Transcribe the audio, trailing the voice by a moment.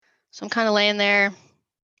So I'm kind of laying there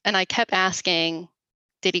and I kept asking,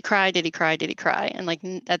 did he cry? Did he cry? Did he cry? And like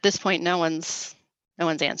at this point, no one's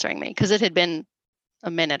answering me because it had been a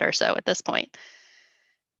minute or so at this point.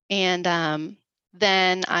 And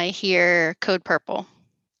then I hear code purple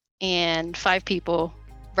and 5 people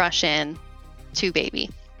rush in to baby.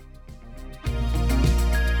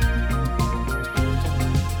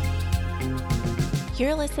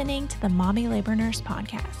 You're listening to the Mommy Labor Nurse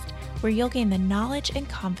podcast, where you'll gain the knowledge and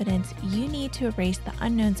confidence you need to erase the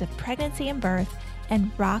unknowns of pregnancy and birth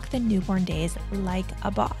and rock the newborn days like a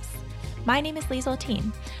boss. My name is Liesl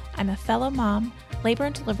Teen. I'm a fellow mom, labor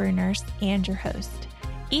and delivery nurse, and your host.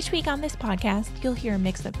 Each week on this podcast, you'll hear a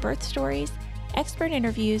mix of birth stories, expert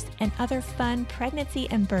interviews, and other fun pregnancy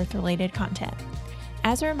and birth-related content.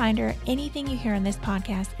 As a reminder, anything you hear on this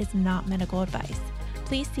podcast is not medical advice.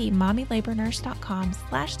 Please see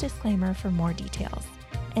mommylabornurse.com/disclaimer for more details.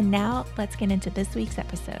 And now let's get into this week's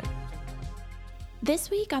episode. This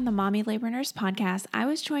week on the Mommy Labor Nurse podcast, I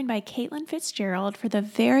was joined by Caitlin Fitzgerald for the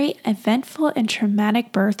very eventful and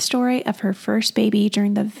traumatic birth story of her first baby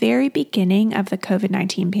during the very beginning of the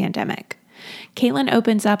COVID-19 pandemic. Caitlin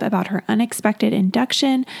opens up about her unexpected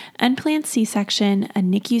induction, unplanned C-section, a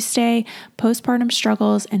NICU stay, postpartum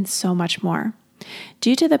struggles, and so much more.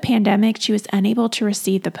 Due to the pandemic, she was unable to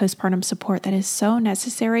receive the postpartum support that is so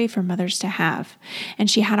necessary for mothers to have, and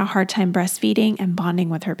she had a hard time breastfeeding and bonding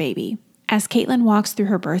with her baby. As Caitlin walks through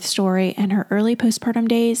her birth story and her early postpartum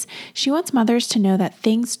days, she wants mothers to know that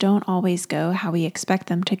things don't always go how we expect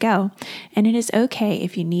them to go, and it is okay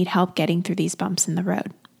if you need help getting through these bumps in the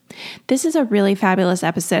road. This is a really fabulous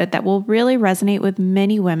episode that will really resonate with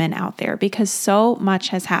many women out there because so much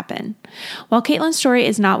has happened. While Caitlin's story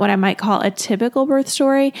is not what I might call a typical birth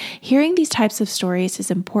story, hearing these types of stories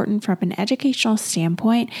is important from an educational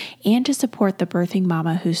standpoint and to support the birthing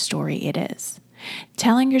mama whose story it is.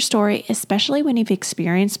 Telling your story, especially when you've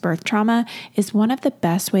experienced birth trauma, is one of the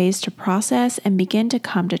best ways to process and begin to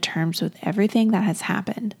come to terms with everything that has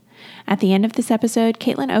happened. At the end of this episode,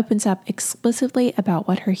 Caitlin opens up explicitly about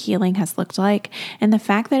what her healing has looked like and the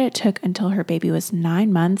fact that it took until her baby was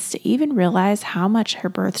 9 months to even realize how much her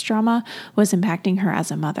birth trauma was impacting her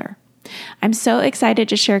as a mother. I'm so excited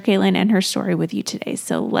to share Caitlin and her story with you today,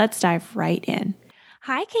 so let's dive right in.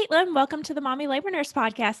 Hi, Caitlin. Welcome to the Mommy Labor Nurse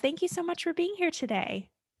podcast. Thank you so much for being here today.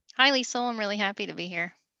 Hi, Liesl. I'm really happy to be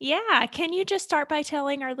here. Yeah. Can you just start by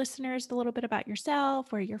telling our listeners a little bit about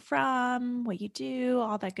yourself, where you're from, what you do,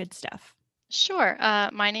 all that good stuff? Sure.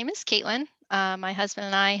 My name is Caitlin. My husband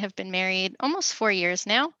and I have been married almost 4 years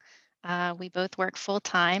now. We both work full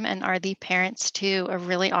time and are the parents to a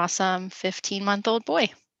really awesome 15-month-old boy.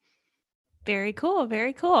 Very cool.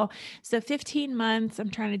 Very cool. So 15 months, I'm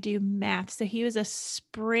trying to do math. So he was a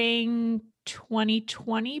spring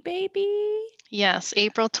 2020 baby? Yes,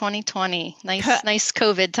 April 2020. Nice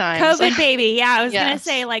COVID times. COVID baby. Yeah, I was going to Yes.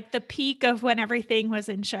 say like the peak of when everything was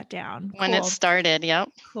in shutdown. When it Cool. started, yep.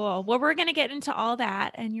 Cool. Well, we're going to get into all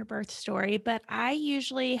that and your birth story, but I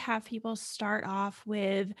usually have people start off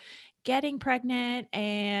with getting pregnant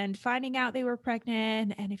and finding out they were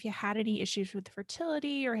pregnant. And if you had any issues with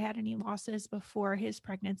fertility or had any losses before his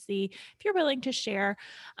pregnancy, if you're willing to share,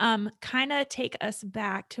 kind of take us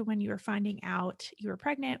back to when you were finding out you were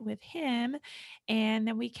pregnant with him. And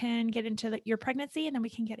then we can get into your pregnancy and then we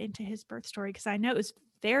can get into his birth story because I know it was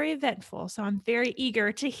very eventful. So I'm very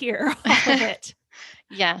eager to hear all of it.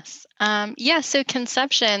 Yes. So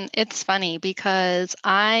conception, it's funny because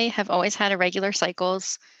I have always had irregular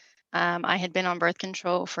cycles. I had been on birth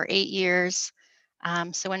control for 8 years.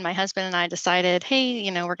 So when my husband and I decided, hey,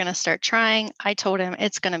 we're going to start trying, I told him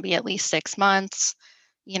it's going to be at least 6 months.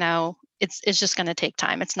 It's just going to take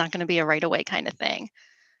time. It's not going to be a right away kind of thing.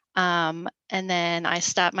 And then I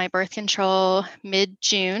stopped my birth control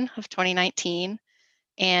mid-June of 2019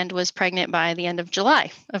 and was pregnant by the end of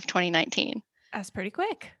July of 2019. That's pretty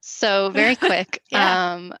quick. So very quick.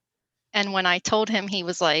 Yeah. And when I told him, he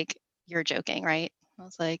was like, "You're joking, right?" I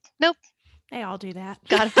was like, "Nope." They all do that.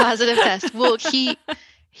 Got a positive test. Well, he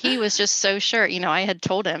was just so sure. I had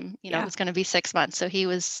told him, it Yeah. was going to be 6 months, so he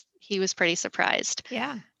was pretty surprised.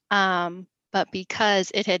 Yeah. But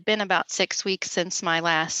because it had been about 6 weeks since my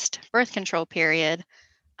last birth control period,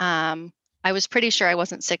 I was pretty sure I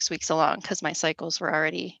wasn't 6 weeks along because my cycles were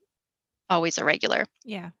already always irregular.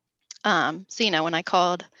 Yeah. So when I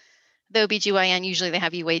called the OBGYN, usually they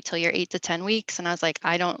have you wait till you're 8 to 10 weeks, and I was like,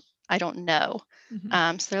 I don't know.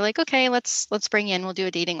 Mhm. So they're like, okay, let's bring you in. We'll do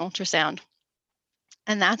a dating ultrasound.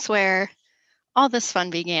 And that's where all this fun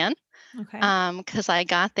began. Okay. Because I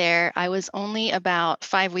got there, I was only about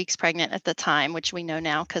 5 weeks pregnant at the time, which we know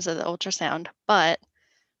now because of the ultrasound. But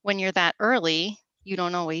when you're that early, you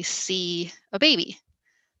don't always see a baby.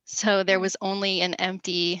 So there Right. was only an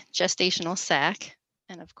empty gestational sac.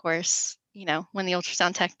 And of course, when the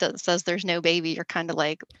ultrasound tech says there's no baby, you're kind of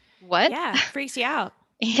like, what? Yeah. Freaks you out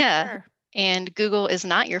for Yeah. sure. And Google is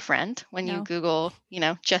not your friend when you No. Google,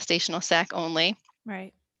 gestational sac only.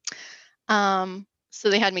 Right. So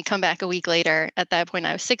they had me come back a week later. At that point,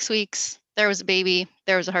 I was 6 weeks. There was a baby.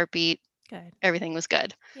 There was a heartbeat. Good. Everything was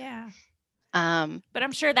good. Yeah. Um, But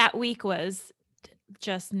I'm sure that week was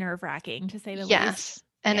just nerve-wracking, to say the least. yes.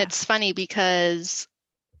 And Yeah. it's funny because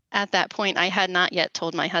at that point, I had not yet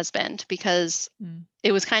told my husband because Mm.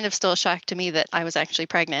 it was kind of still a shock to me that I was actually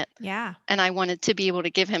pregnant. Yeah. And I wanted to be able to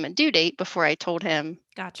give him a due date before I told him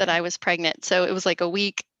that Gotcha. I was pregnant. So it was like a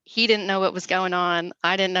week. He didn't know what was going on.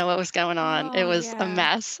 I didn't know what was going on. It Oh, was a yeah.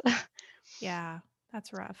 mess. Yeah.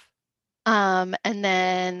 That's rough. And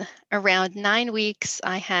then around 9 weeks,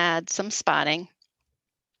 I had some spotting.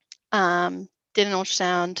 Did an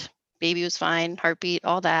ultrasound. Baby was fine, heartbeat,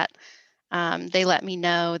 all that. They let me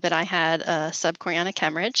know that I had a subchorionic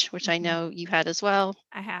hemorrhage, which I Mhm. know you had as well.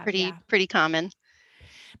 I have, Pretty yeah. pretty common.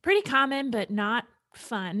 Pretty common, but not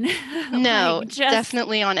fun. No, Like, just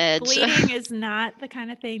definitely on edge. bleeding is not the kind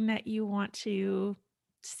of thing that you want to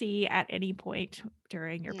see at any point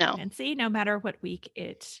during your No. pregnancy, no matter what week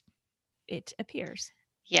it appears.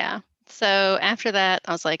 Yeah. So after that,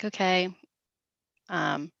 I was like, okay.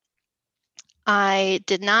 Um, I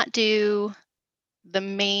did not do the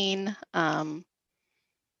main. I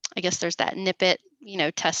guess there's that NIPIT,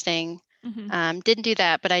 testing. Mhm. Didn't do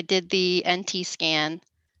that, but I did the NT scan.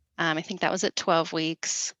 I think that was at 12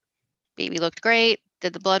 weeks. Baby looked great.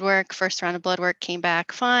 Did the blood work. First round of blood work came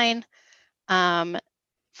back fine. Um,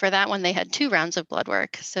 for that one, they had 2 rounds of blood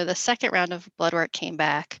work. So the second round of blood work came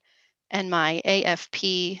back, and my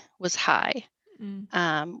AFP was high,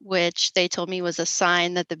 Mm. which they told me was a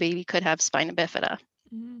sign that the baby could have spina bifida.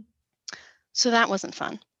 Mhm. So that wasn't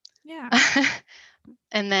fun. Yeah.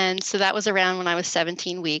 And then, so that was around when I was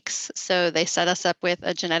 17 weeks. So they set us up with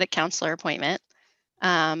a genetic counselor appointment,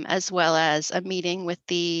 as well as a meeting with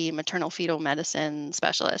the maternal fetal medicine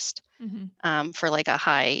specialist, Mhm. for like a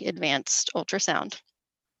high advanced ultrasound.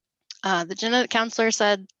 The genetic counselor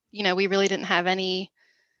said, we really didn't have any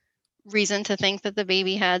reason to think that the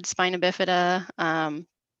baby had spina bifida.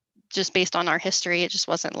 Just based on our history, it just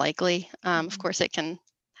wasn't likely. Of Mhm. course, it can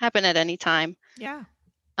happen at any time. Yeah.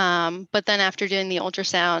 But then after doing the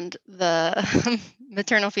ultrasound, the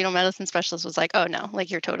maternal fetal medicine specialist was like, "Oh no, like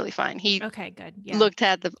you're totally fine." He Okay, good. Yeah. looked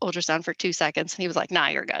at the ultrasound for 2 seconds and he was like, "Nah,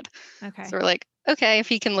 you're good." So Okay. we're like, "Okay, if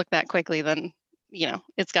he can look that quickly, then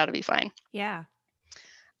it's got to be fine." Yeah.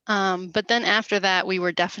 But then after that, we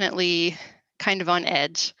were definitely kind of on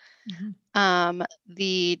edge. Mhm.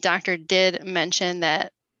 The doctor did mention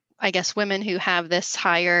that I guess women who have this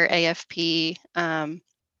higher AFP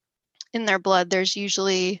in their blood, there's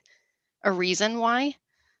usually a reason why.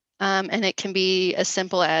 And it can be as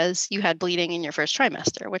simple as you had bleeding in your first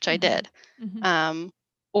trimester, which I Mhm. did. Mhm. Um,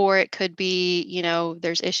 or it could be,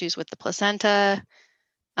 there's issues with the placenta.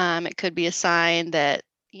 It could be a sign that,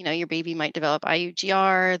 your baby might develop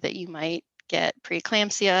IUGR, that you might get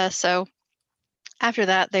preeclampsia. So after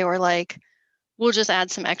that, they were like, we'll just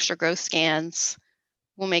add some extra growth scans.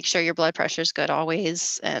 We'll make sure your blood pressure is good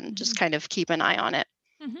always and just Mhm. kind of keep an eye on it.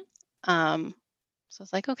 Mhm. Um, so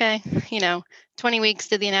it's like, okay, 20 weeks,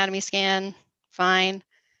 did the anatomy scan, fine.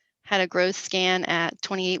 Had a growth scan at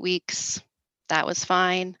 28 weeks. That was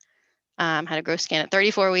fine. Had a growth scan at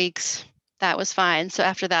 34 weeks. That was fine. So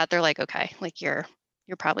after that, they're like, okay, like you're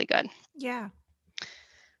probably good. Yeah.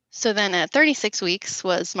 So then at 36 weeks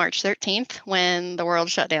was March 13th when the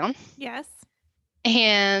world shut down. Yes.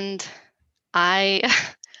 And I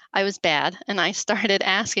I was bad and I started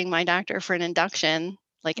asking my doctor for an induction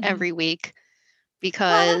like Mhm. every week Well, that's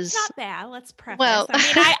because not bad. Let's preface. well, I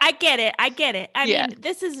mean, I get it. I get it. I yeah, mean,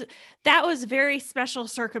 that was very special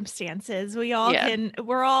circumstances. yeah.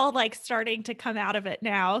 We're all like starting to come out of it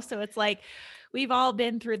now. So it's like we've all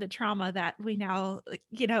been through the trauma that we now,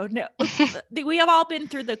 know. We have all been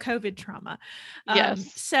through the COVID trauma.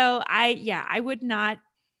 Yes. So yeah, I don't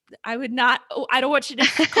want you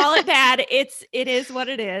to call it bad. It is what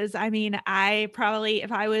it is. I mean, I probably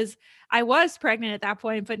if I was pregnant at that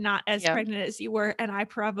point, but not as Yep. pregnant as you were, and I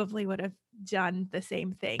probably would have done the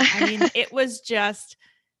same thing. I mean, it was just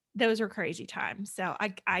those were crazy times. So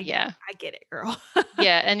Yeah. I get it, girl.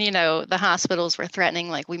 Yeah, and the hospitals were threatening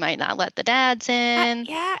like we might not let the dads in,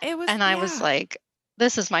 Yeah, it was and I was like,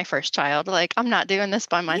 this is my first child. Like I'm not doing this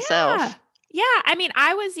by yeah. myself. Yeah, I mean,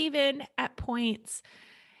 I was even at points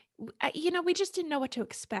we just didn't know what to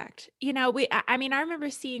expect. I mean, I remember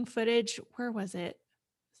seeing footage. Where was it?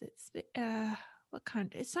 Was it? what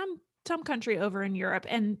country, some country over in Europe,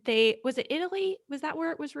 and was it Italy? Was that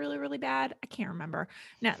where it was really, really bad? I can't remember.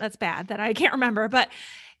 No, that's bad that I can't remember, but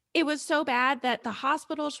it was so bad that the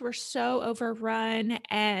hospitals were so overrun,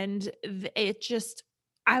 and it just,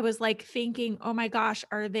 I was like thinking, oh my gosh,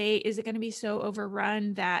 is it going to be so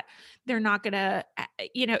overrun that they're not going to,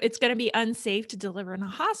 it's going to be unsafe to deliver in a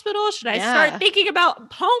hospital? Should I start Yeah. thinking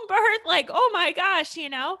about home birth? Like, oh my gosh,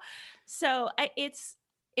 So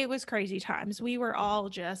it was crazy times. We were all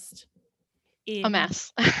just A in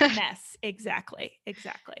mess. mess. Exactly.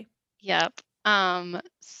 Yep.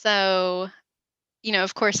 So,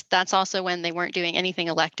 of course, that's also when they weren't doing anything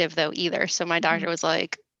elective though either. So my doctor Mhm. was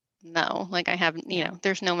like, no, like I have, Yeah.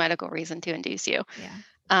 there's no medical reason to induce you. Yeah.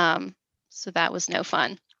 Um, so that was no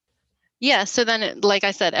fun. Yeah. So then, like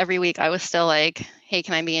I said, every week I was still like, hey,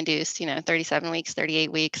 can I be induced? 37 weeks,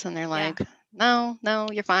 38 weeks. And they're Yeah. like, no,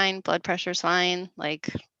 you're fine. Blood pressure's fine.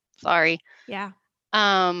 Like, sorry. Yeah.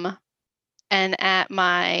 Um, and at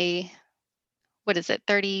my, what is it,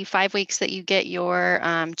 35 weeks that you get your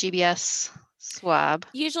GBS swab.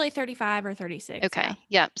 Usually 35 or 36. Okay.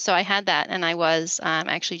 Yeah. So I had that and I was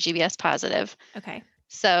actually GBS positive. Okay.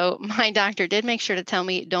 So my doctor did make sure to tell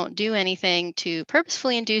me don't do anything to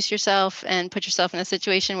purposefully induce yourself and put yourself in a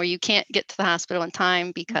situation where you can't get to the hospital in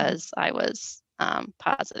time because I was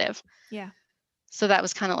positive. Yeah. So that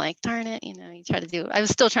was kind of like, darn it, I was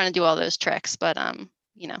still trying to do all those tricks, but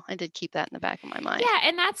I did keep that in the back of my mind. Yeah.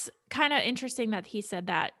 And that's kind of interesting that he said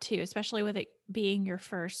that too, especially with it being your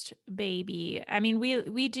first baby. I mean,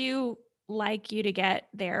 we do like you to get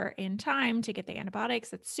there in time to get the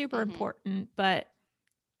antibiotics. It's super Mhm. important, but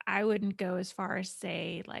I wouldn't go as far as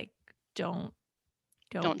say like, don't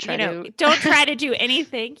Don't try to. don't try to do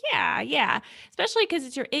anything. Yeah. Especially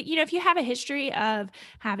because if you have a history of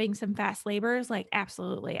having some fast labors, like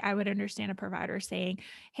absolutely, I would understand a provider saying,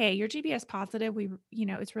 hey, you're GBS positive.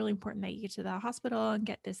 It's really important that you get to the hospital and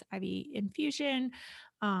get this IV infusion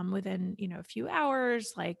within, a few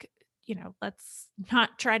hours. Like, let's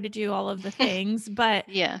not try to do all of the things. But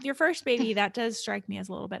Yeah. your first baby, that does strike me as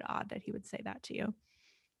a little bit odd that he would say that to you.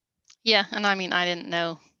 Yeah. And I mean, I didn't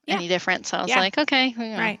know Yeah. any different. So I was Yeah. like, okay,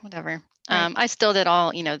 Right. whatever. Right. I still did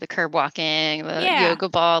all, the curb walking, the Yeah. yoga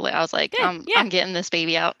ball. I was like, Good. Yeah. I'm getting this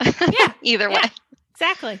baby out Yeah. either way. Yeah.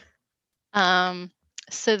 Exactly.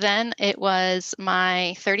 So then it was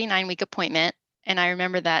my 39-week appointment. And I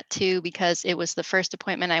remember that too, because it was the first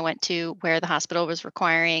appointment I went to where the hospital was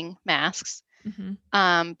requiring masks.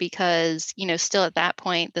 Because, still at that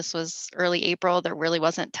point, this was early April, there really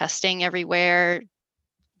wasn't testing everywhere.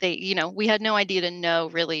 We had no idea to know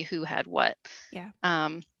really who had what. Yeah.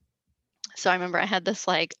 So I remember I had this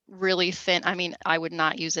like really thin, I mean, I would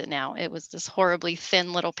not use it now. It was this horribly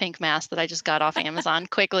thin little pink mask that I just got off Amazon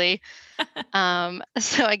quickly.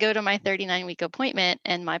 So I go to my 39-week appointment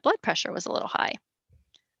and my blood pressure was a little high.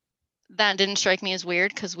 That didn't strike me as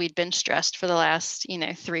weird because we'd been stressed for the last,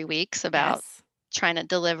 3 weeks about Yes. trying to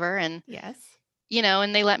deliver. And, Yes.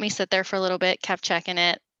 and they let me sit there for a little bit, kept checking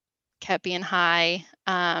it, kept being high.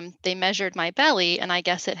 They measured my belly, and I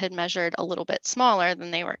guess it had measured a little bit smaller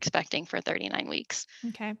than they were expecting for 39 weeks.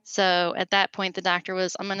 Okay. So at that point, the doctor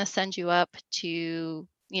was, I'm going to send you up to,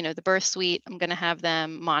 the birth suite. I'm going to have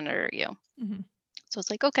them monitor you. Mhm. So it's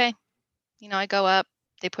like, okay, I go up,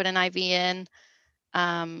 they put an IV in,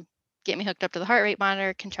 get me hooked up to the heart rate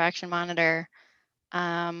monitor, contraction monitor.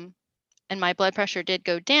 And my blood pressure did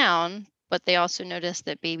go down, but they also noticed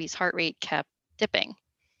that baby's heart rate kept dipping.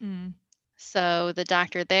 Mm. So the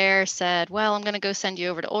doctor there said, well, I'm going to go send you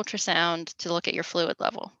over to ultrasound to look at your fluid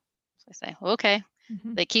level. So I say, okay.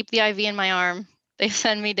 Mhm. They keep the IV in my arm. They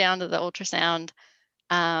send me down to the ultrasound,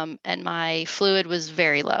 and my fluid was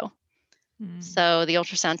very low. Mm. So the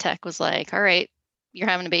ultrasound tech was like, all right, you're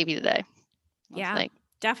having a baby today. I was Yeah. like,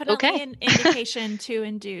 Definitely okay. an indication to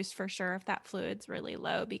induce for sure if that fluid's really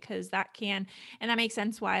low, because that makes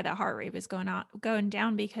sense why the heart rate was going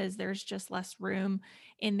down, because there's just less room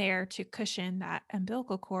in there to cushion that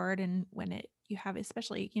umbilical cord. And when you have,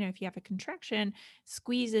 especially, if you have a contraction,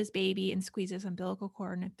 squeezes baby and squeezes umbilical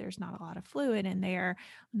cord. And if there's not a lot of fluid in there,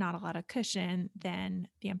 not a lot of cushion, then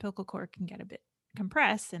the umbilical cord can get a bit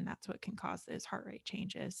compressed, and that's what can cause those heart rate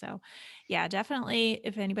changes. So yeah, definitely,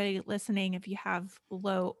 if anybody listening, if you have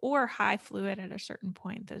low or high fluid at a certain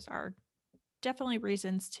point, those are definitely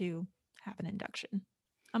reasons to have an induction,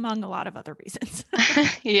 among a lot of other reasons.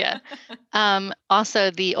 Yeah.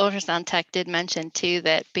 Also, the ultrasound tech did mention too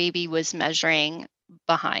that baby was measuring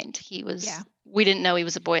behind. He was Yeah. we didn't know he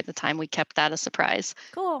was a boy at the time. We kept that a surprise.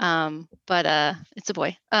 Cool. But it's a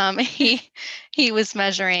boy. He was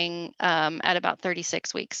measuring at about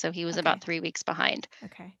 36 weeks, so he was Okay. about 3 weeks behind.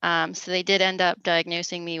 Okay. So they did end up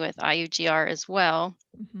diagnosing me with IUGR as well,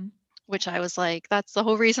 Mm-hmm. which I was like, that's the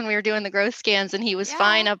whole reason we were doing the growth scans. And he was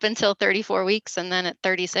fine Yeah. up until 34 weeks, and then at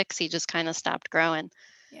 36, he just kind of stopped growing.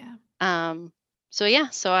 Yeah.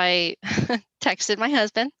 So I texted my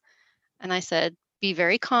husband and I said, be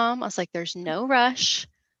very calm. I was like, there's no rush,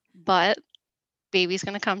 but baby's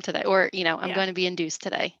going to come today, or, I'm Yeah. going to be induced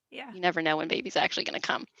today. Yeah. You never know when baby's actually going to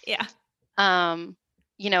come. Yeah. And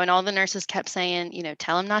all the nurses kept saying,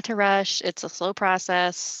 tell him not to rush. It's a slow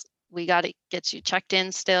process. We got to get you checked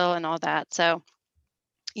in still and all that. So,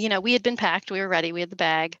 we had been packed. We were ready. We had the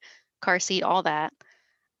bag, car seat, all that.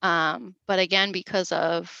 But again, because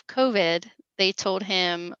of COVID, they told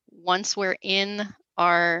him once we're in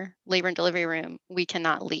our labor and delivery room, we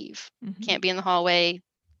cannot leave. Mm-hmm. Can't be in the hallway.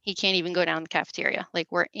 He can't even go down the cafeteria. Like,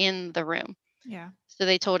 we're in the room. Yeah. So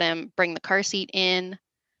they told him, bring the car seat in,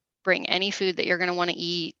 bring any food that you're going to want to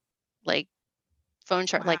eat, like phone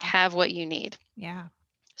charge, like have what you need. Yeah.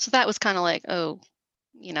 So that was kind of like, oh,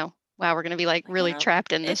 wow, we're going to be like really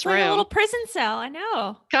trapped in this room. It's like a little prison cell. I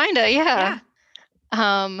know. Kind of, yeah.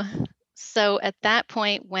 So at that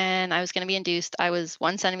point, when I was going to be induced, I was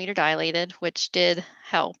 1 centimeter dilated, which did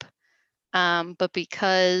help. But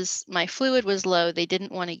because my fluid was low, they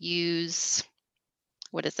didn't want to use,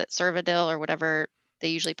 what is it, Cervidil or whatever they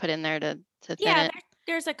usually put in there to thin it.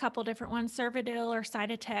 There's a couple different ones, Cervidil or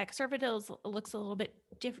Cytotec. Cervidil looks a little bit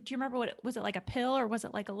different. Do you remember was it like a pill, or was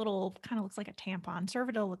it like a little, kind of looks like a tampon?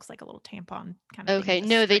 Cervidil looks like a little tampon kind of thing. Okay,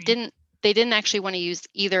 no, they didn't actually want to use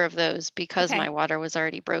either of those because my water was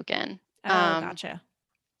already broken. Oh, gotcha.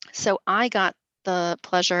 So I got the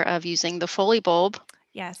pleasure of using the Foley bulb.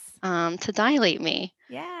 Yes. To dilate me.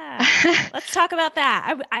 Yeah. Let's talk about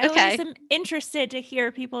that. I always am interested to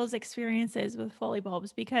hear people's experiences with Foley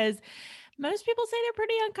bulbs, because most people say they're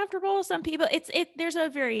pretty uncomfortable. Some people, there's a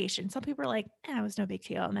variation. Some people are like, it was no big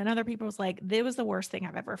deal. And then other people was like, it was the worst thing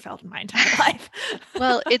I've ever felt in my entire life.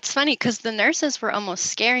 Well, it's funny because the nurses were almost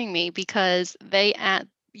scaring me, because I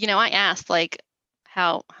asked like,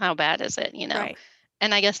 how bad is it, Right.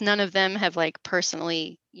 And I guess none of them have like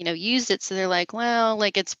personally, used it. So they're like, well,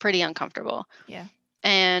 like it's pretty uncomfortable. Yeah.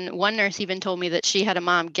 And one nurse even told me that she had a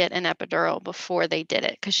mom get an epidural before they did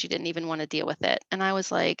it because she didn't even want to deal with it. And I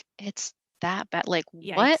was like, it's that bad? Like,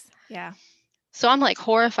 Yikes. what? Yeah. So I'm like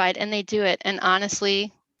horrified, and they do it. And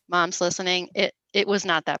honestly, moms listening, it was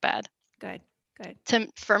not that bad. Good.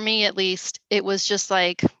 For me, at least, it was just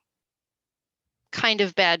like kind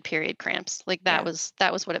of bad period cramps. Like that was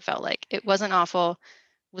what it felt like. It wasn't awful.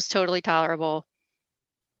 It was totally tolerable.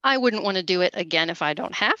 I wouldn't want to do it again if I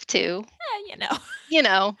don't have to.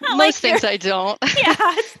 Most things I don't. Yeah,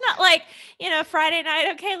 it's not like, Friday night,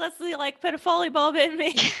 okay, let's like put a Foley bulb in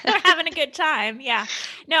me. We're having a good time. Yeah.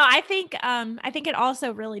 No, I think it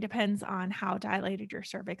also really depends on how dilated your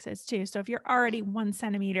cervix is too. So if you're already 1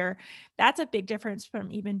 centimeter, that's a big difference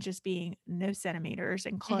from even just being no centimeters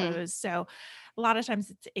and closed. So a lot of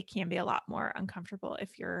times it can be a lot more uncomfortable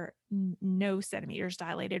if you're no centimeters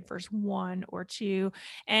dilated versus 1 or 2.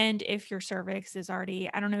 And if your cervix is already,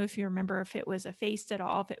 I don't know if you remember if it was effaced at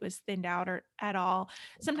all, if it was thinned out or at all.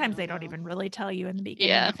 Sometimes they don't even really tell you in the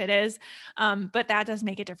beginning if it is. But that does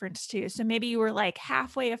make a difference too. So maybe you were like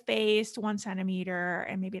halfway effaced, 1 centimeter,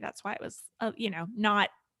 and maybe that's why it was, not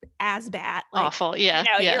as bad. Like, awful. Yeah.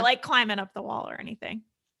 You're like climbing up the wall or anything.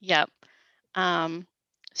 Yep.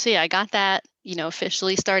 So I got that,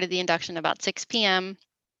 officially started the induction about 6 p.m.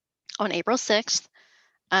 on April 6th.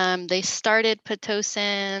 They started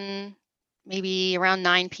Pitocin maybe around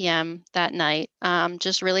 9 p.m. that night,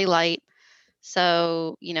 just really light.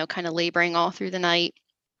 So, kind of laboring all through the night.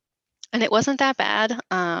 And it wasn't that bad.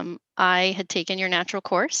 I had taken your natural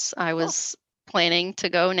course. I was planning to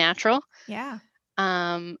go natural. Yeah.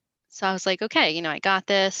 So I was like, okay, I got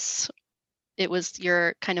this. It was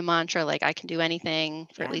your kind of mantra, like I can do anything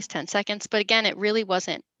for at least 10 seconds. But again, it really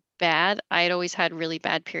wasn't bad. I had always had really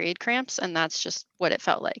bad period cramps, and that's just what it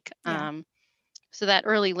felt like. Yeah. So that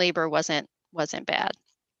early labor wasn't bad.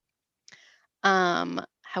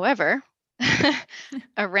 However,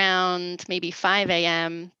 around maybe 5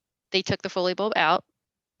 a.m., they took the Foley bulb out.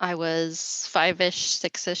 I was 5-ish,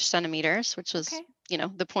 6-ish centimeters, which was,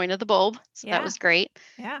 the point of the bulb. So that was great.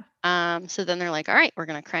 Yeah. So then they're like, all right, we're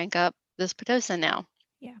going to crank up this Pitocin now.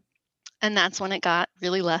 Yeah. And that's when it got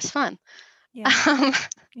really less fun. Yeah.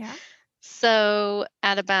 Yeah. So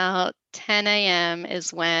at about 10 a.m.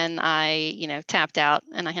 is when I, tapped out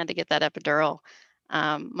and I had to get that epidural.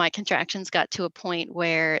 My contractions got to a point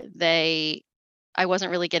where they I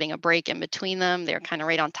wasn't really getting a break in between them. They were kind of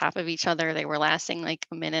right on top of each other. They were lasting like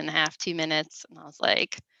a minute and a half, 2 minutes. And I was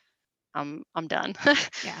like, I'm done.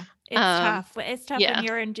 Yeah, it's um, tough. It's tough when yeah.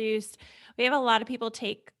 you're induced. We have a lot of people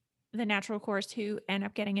take the natural course who end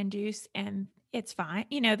up getting induced, and it's fine.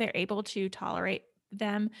 They're able to tolerate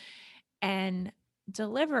them and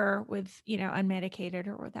deliver with, unmedicated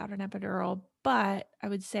or without an epidural. But I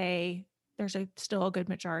would say there's still a good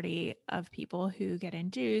majority of people who get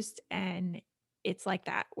induced, and it's like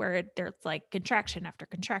that where there's like contraction after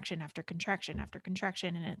contraction after contraction after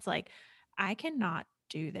contraction. And it's like, I cannot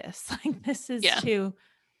do this. Like, this is Yeah. too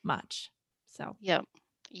much. So, Yep.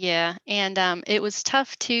 Yeah. And it was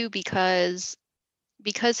tough too because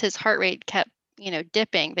his heart rate kept,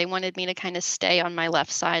 dipping. They wanted me to kind of stay on my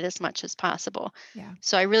left side as much as possible. yeah.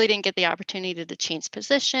 So I really didn't get the opportunity to change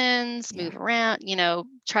positions, Yeah. move around,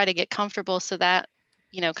 try to get comfortable. So that,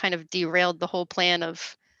 kind of derailed the whole plan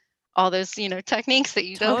of all those, techniques that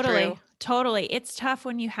you go through. Totally. Totally. It's tough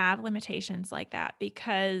when you have limitations like that,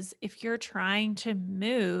 because if you're trying to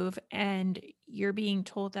move and you're being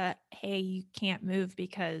told that, hey, you can't move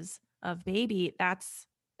because of baby, that's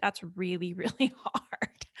really, really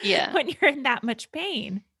hard Yeah. when you're in that much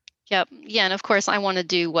pain. Yep. Yeah. And of course, I want to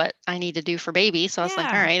do what I need to do for baby. So I was like,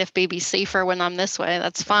 all Yeah. right, if baby's safer when I'm this way,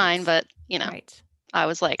 that's fine. Right. But, Right. I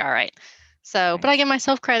was like, all right. So, but I Right. give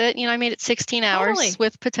myself credit. I made it 16 hours Totally.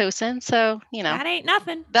 with Pitocin. So, That ain't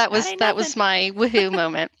nothing. that That was ain't that nothing. was my woohoo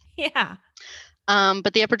moment. Yeah.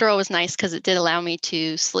 But the epidural was nice because it did allow me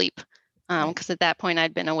to sleep. Right. Because at that point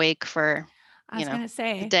I'd been awake for, I was going to a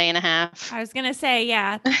say, day and a half.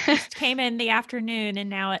 yeah, just came in the afternoon, and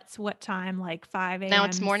now it's what time? Like 5 Now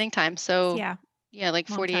it's a.m. morning time. So Yeah. yeah, like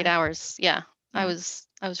Long 48 time. hours. Yeah. I Yeah.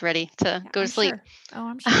 was ready to Yeah, go to I'm sleep. sure. Oh,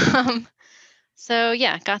 I'm sure. Um, so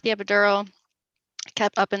yeah, got the epidural,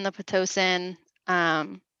 kept up in the Pitocin.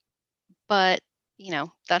 Um, but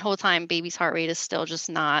that whole time baby's heart rate is still just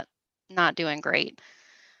not doing great.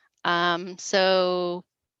 So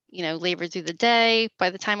labored through the day. By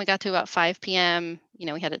the time we got to about 5 p.m.,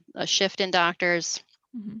 we had a shift in doctors.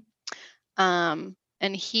 Mhm.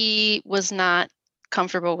 And he was not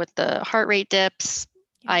comfortable with the heart rate dips.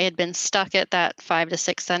 Yeah. I had been stuck at that 5 to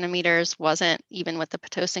 6 centimeters, wasn't even with the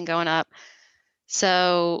Pitocin going up.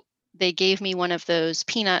 So they gave me one of those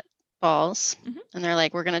peanut balls, Mhm. and they're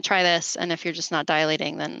like, we're going to try this. And if you're just not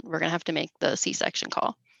dilating, then we're going to have to make the C-section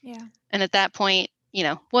call. Yeah. And at that point,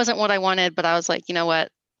 wasn't what I wanted, but I was like, you know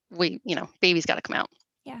what? Baby's got to come out.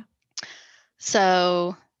 Yeah.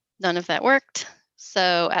 So none of that worked.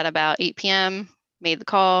 So at about 8 p.m., made the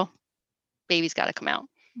call, baby's got to come out.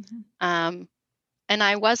 Mhm. Um, and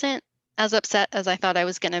I wasn't as upset as I thought I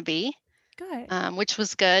was going to be, Good. which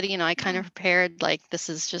was good. I kind Yeah. of prepared like this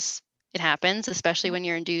is just, it happens, especially Yep. when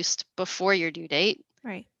you're induced before your due date,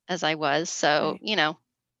 Right. as I was. So, Right.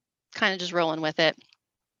 kind of just rolling with it.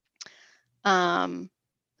 Um,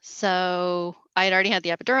 so I had already had the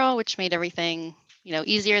epidural, which made everything,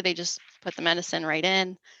 easier. They just put the medicine right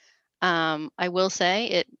in. I will say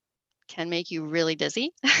it can make you really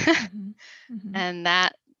dizzy. Mhm. Mhm. And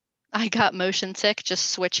that I got motion sick just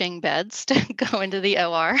switching beds to go into the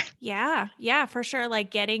OR. Yeah. Yeah, for sure.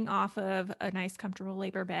 Like getting off of a nice, comfortable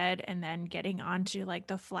labor bed and then getting onto like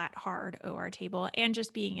the flat, hard OR table, and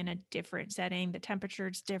just being in a different setting. The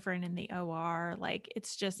temperature's different in the OR. Like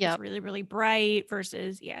it's Yep. really, really bright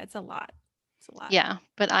versus, yeah, it's a lot. It's a lot. Yeah.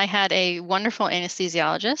 But I had a wonderful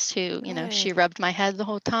anesthesiologist who, she Good. rubbed my head the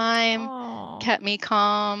whole time, Oh, kept me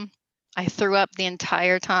calm. I threw up the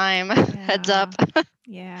entire time, heads up. yeah.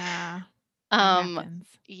 Yeah. That Um, happens.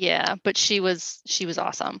 yeah, but she was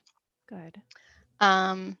awesome. Good.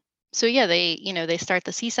 Um, so yeah, they start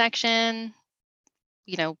the C-section,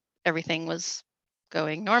 everything was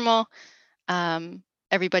going normal. Um,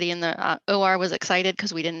 Everybody in the OR was excited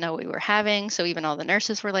because we didn't know what we were having. So even all the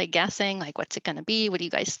nurses were like guessing, like, what's it going to be? What do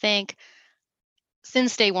you guys think?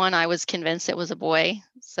 Since day one, I was convinced it was a boy.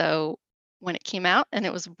 So when it came out and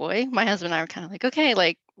it was a boy, my husband and I were kind of like, okay,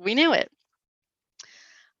 like we knew it.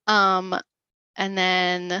 Um, and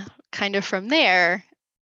then kind of from there,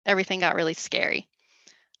 everything got really scary.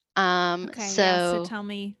 Okay, yeah, so So tell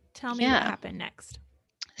me what yeah, happened next.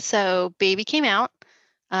 so baby came out.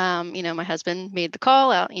 My husband made the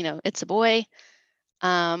call out, it's a boy.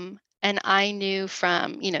 And I knew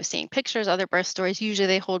from, seeing pictures, other birth stories, usually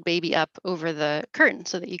they hold baby up over the curtain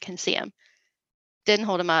so that you can see him. Didn't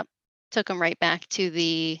hold him up, took him right back to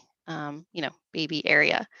the, baby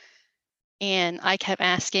area. And I kept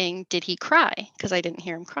asking, did he cry? Because I didn't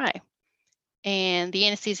hear him cry. And the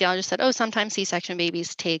anesthesiologist said, oh, sometimes C-section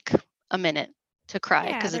babies take a minute to cry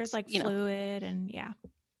Yeah, because there's it's, like fluid and yeah.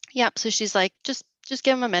 yep. So she's like, just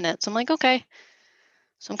give him a minute. So I'm like, okay.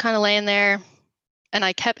 So I'm kind of laying there, and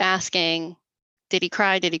I kept asking, did he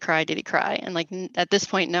cry? Did he cry? Did he cry? And like at this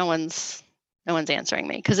point, no one's answering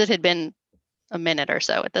me, because it had been a minute or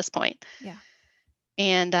so at this point. Yeah.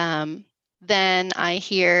 And then I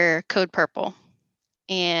hear code purple,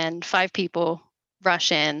 and 5 people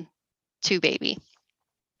rush in to baby.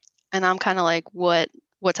 And I'm kind of like,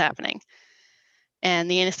 what's happening? And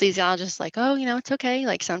the anesthesiologist is like, oh, it's okay.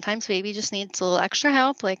 Like sometimes baby just needs a little extra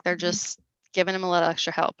help. Like they're just giving him a little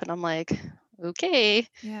extra help. And I'm like, okay.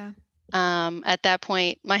 Yeah. At that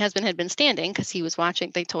point, my husband had been standing because he was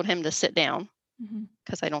watching. They told him to sit down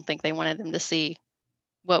because I don't think they wanted him to see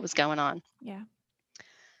what was going on. Yeah.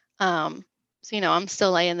 So, I'm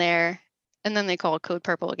still laying there, and then they call code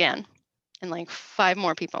purple again, and like 5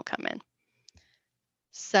 more people come in.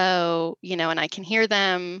 So, and I can hear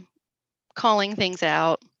them calling things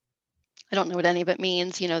out. I don't know what any of it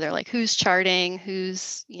means. They're like, who's charting,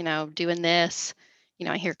 who's, doing this,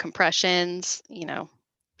 I hear compressions,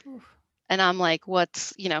 Oof. and I'm like,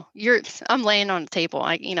 what's, I'm laying on the table.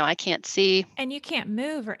 I can't see. And you can't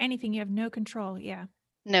move or anything. You have no control. Yeah.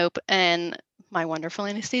 Nope. And my wonderful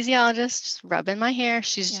anesthesiologist just rubbing my hair.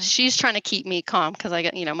 She's trying to keep me calm, because I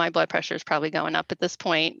got, my blood pressure is probably going up at this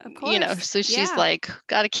point. Of course. So she's like,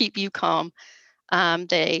 got to keep you calm.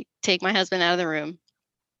 They take my husband out of the room,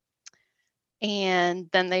 and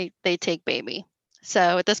then they take baby.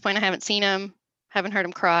 So at this point, I haven't seen him, haven't heard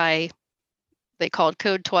him cry. They called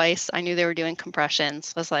code twice. I knew they were doing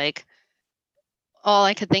compressions. I was like, all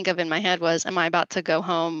I could think of in my head was, am I about to go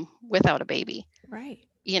home without a baby? Right.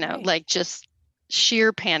 Like just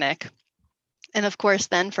sheer panic. And of course,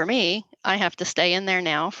 then for me, I have to stay in there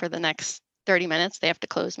now for the next 30 minutes. They have to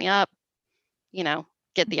close me up,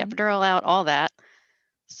 get the epidural out, all that.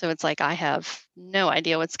 So it's like, I have no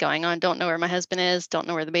idea what's going on. Don't know where my husband is. Don't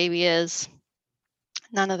know where the baby is.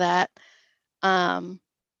 None of that.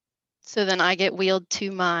 So then I get wheeled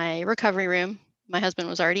to my recovery room. My husband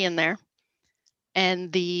was already in there.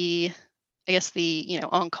 And the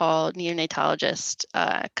on-call neonatologist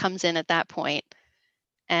comes in at that point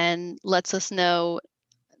and lets us know,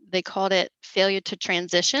 they called it failure to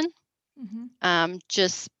transition.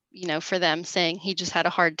 Just, for them, saying he just had a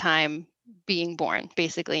hard time being born,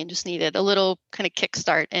 basically, and just needed a little kind of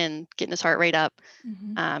kickstart in getting his heart rate up,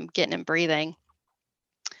 getting him breathing.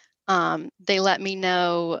 They let me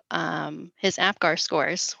know his APGAR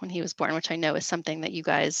scores when he was born, which I know is something that you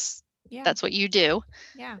guys, that's what you do.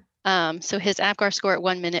 Yeah. So his APGAR score at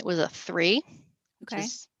 1 minute was a 3, which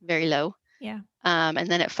is very low. Yeah. And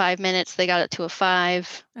then at 5 minutes, they got it to a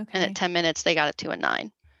 5. And at 10 minutes, they got it to a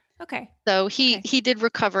 9. Okay. So he did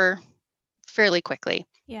recover fairly quickly.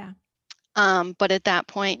 Yeah. But at that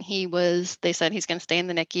point, they said he's going to stay in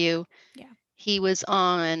the NICU. Yeah. He was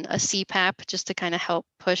on a CPAP just to kind of help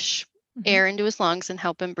push air into his lungs and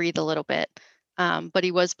help him breathe a little bit. But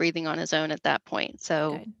he was breathing on his own at that point.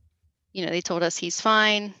 So, they told us he's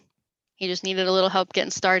fine. He just needed a little help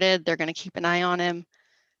getting started. They're going to keep an eye on him.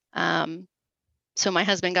 So my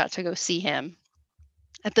husband got to go see him.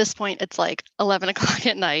 At this point, it's like 11 o'clock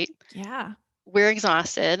at night. Yeah. We're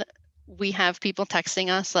exhausted. We have people texting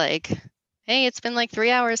us like, hey, it's been like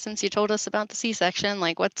 3 hours since you told us about the C-section.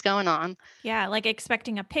 Like, what's going on? Yeah, like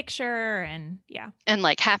expecting a picture and and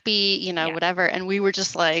like happy, whatever. And we were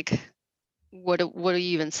just like, what do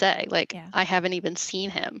you even say? Like, I haven't even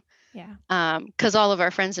seen him. Yeah. Because all of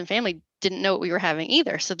our friends and family didn't know what we were having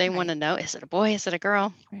either. So they want to know, is it a boy? Is it a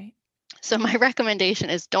girl? Right. So my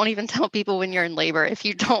recommendation is, don't even tell people when you're in labor if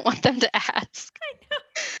you don't want them to ask. I know.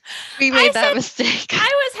 We made that mistake.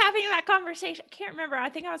 I was having that conversation. I can't remember.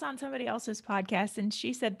 I think I was on somebody else's podcast, and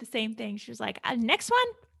she said the same thing. She was like, next one,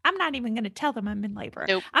 I'm not even going to tell them I'm in labor.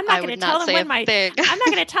 Nope, I'm not going to tell them I'm going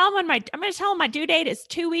to tell them my due date is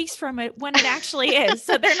 2 weeks from when it actually is.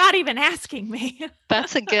 So they're not even asking me.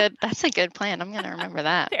 That's a good plan. I'm going to remember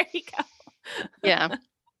that. There you go. Yeah.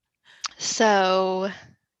 So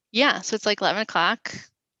it's like 11 o'clock.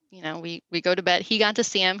 We go to bed. He got to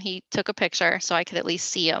see him. He took a picture so I could at least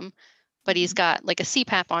see him. But he's got like a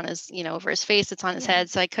CPAP on his, over his face. It's on his head.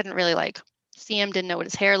 So I couldn't really like see him. Didn't know what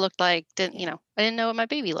his hair looked like. I didn't know what my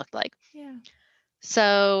baby looked like. Yeah.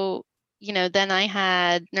 So, then I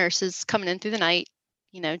had nurses coming in through the night,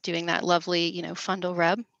 doing that lovely, fundal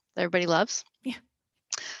rub that everybody loves. Yeah.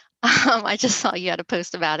 I just saw you had a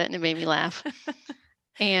post about it and it made me laugh.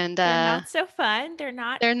 And they're not so fun. They're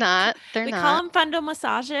not. We call them fundal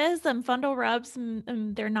massages and fundal rubs,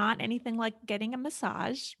 and they're not anything like getting a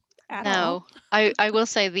massage at all. I will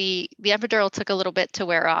say the epidural took a little bit to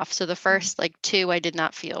wear off. So the first 2 I did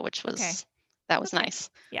not feel, which was that was nice.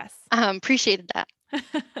 Yes. Appreciated that.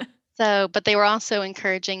 So, but they were also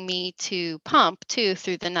encouraging me to pump too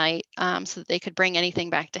through the night, so that they could bring anything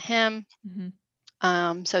back to him.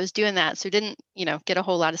 So I was doing that. So didn't, get a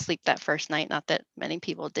whole lot of sleep that first night. Not that many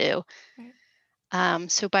people do.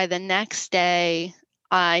 Right. So by the next day,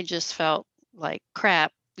 I just felt like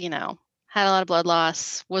crap, had a lot of blood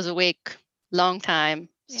loss, was awake long time,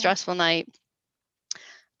 stressful night.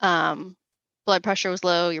 Blood pressure was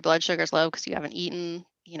low, your blood sugar's low because you haven't eaten,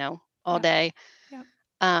 all day.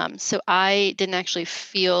 Yep. So I didn't actually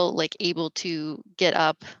feel like able to get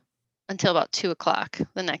up until about 2 o'clock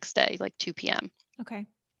the next day, like 2 p.m. Okay.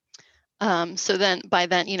 So then by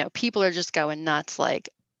then, people are just going nuts. Like,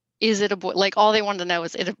 is it a boy? Like all they wanted to know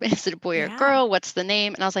is it a boy or a girl? What's the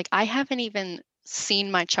name? And I was like, I haven't even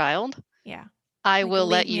seen my child. Yeah. I Like, will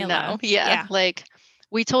let leave me you know. alone. Yeah. Like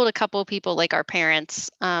we told a couple of people, like our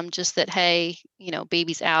parents, just that, hey,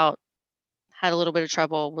 baby's out, had a little bit of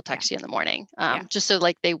trouble. We'll text you in the morning. Just so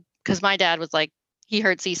like because my dad was like, he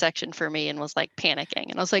heard C-section for me and was like panicking.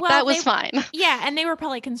 And I was like, that was fine. Yeah. And they were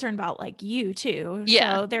probably concerned about like you too.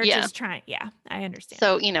 Yeah. So they're just trying. Yeah. I understand.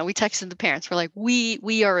 So, we texted the parents. We're like,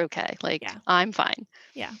 we are okay. Like, I'm fine.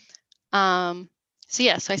 Yeah.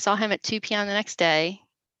 So I saw him at 2 p.m. the next day,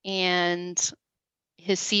 and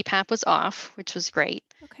his CPAP was off, which was great.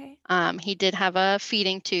 Okay. He did have a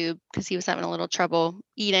feeding tube because he was having a little trouble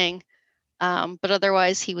eating. But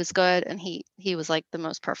otherwise he was good, and he was like the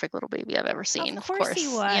most perfect little baby I've ever seen. Of course he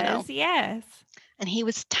was. Yes. And he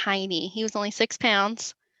was tiny. He was only 6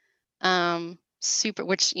 pounds. Super,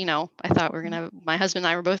 which, I thought my husband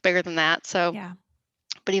and I were both bigger than that. So,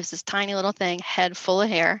 but he was this tiny little thing, head full of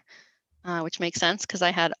hair, which makes sense because I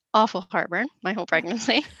had awful heartburn my whole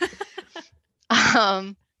pregnancy.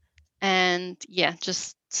 And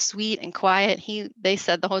just sweet and quiet. They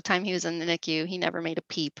said the whole time he was in the NICU, he never made a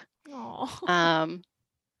peep.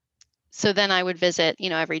 So then I would visit,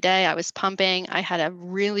 every day. I was pumping. I had a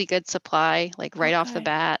really good supply, like right off the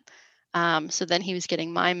bat. So then he was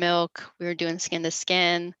getting my milk. We were doing skin to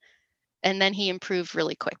skin, and then he improved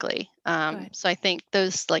really quickly. So I think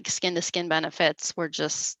those like skin to skin benefits were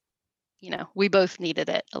just, we both needed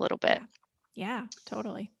it a little bit. Yeah,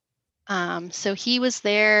 totally. So he was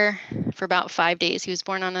there for about 5 days. He was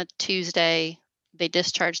born on a Tuesday. They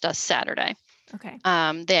discharged us Saturday. Okay.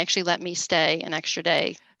 They actually let me stay an extra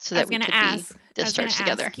day so that we could be discharged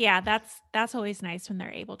together. Yeah, that's always nice when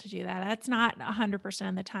they're able to do that. That's not 100%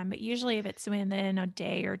 of the time, but usually if it's within a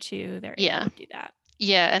day or two, they're able to do that.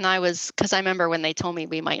 Yeah, and because I remember when they told me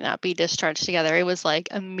we might not be discharged together, it was like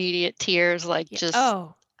immediate tears, like just,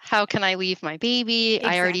 how can I leave my baby?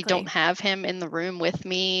 Exactly. I already don't have him in the room with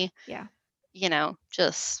me. Yeah.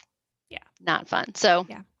 Just not fun. So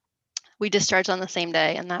we discharged on the same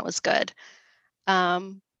day, and that was good.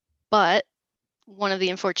 But one of the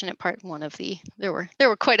unfortunate there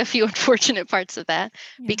were quite a few unfortunate parts of that.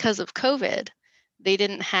 Because of COVID, they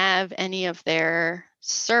didn't have any of their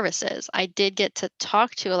services. I did get to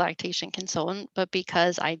talk to a lactation consultant, but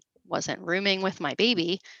because I wasn't rooming with my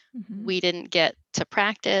baby, we didn't get to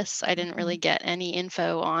practice. I didn't really get any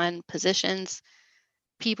info on positions.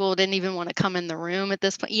 People didn't even want to come in the room at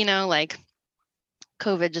this point, like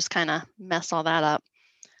COVID just kind of messed all that up.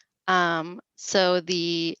 So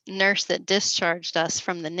the nurse that discharged us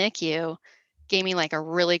from the NICU gave me like a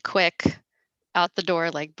really quick out the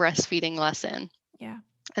door, like breastfeeding lesson. Yeah.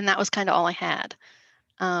 And that was kind of all I had.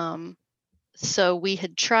 So we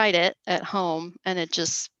had tried it at home, and it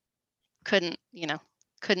just couldn't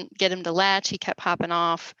get him to latch. He kept popping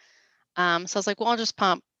off. So I was like, well, I'll just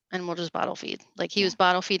pump and we'll just bottle feed. Like he was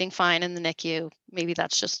bottle feeding fine in the NICU. Maybe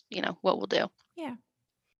that's just, what we'll do. Yeah.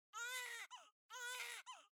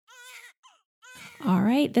 All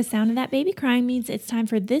right, the sound of that baby crying means it's time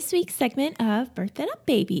for this week's segment of Birth It Up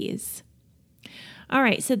Babies. All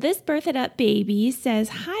right, so this Birth It Up baby says,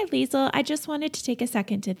 "Hi, Liesl. I just wanted to take a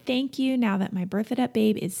second to thank you now that my Birth It Up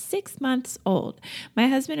babe is 6 months old. My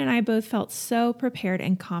husband and I both felt so prepared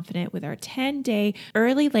and confident with our 10-day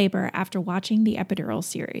early labor after watching the epidural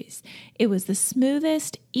series. It was the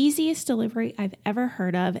smoothest, easiest delivery I've ever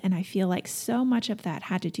heard of, and I feel like so much of that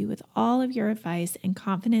had to do with all of your advice and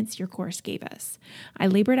confidence your course gave us. I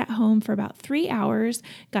labored at home for about 3 hours,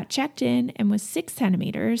 got checked in and was 6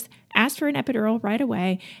 centimeters, asked for an epidural right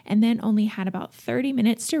away, and then only had about 30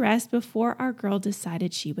 minutes to rest before our girl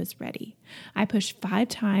decided she was ready. I pushed 5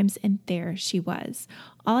 times, and there she was.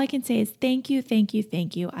 All I can say is thank you, thank you,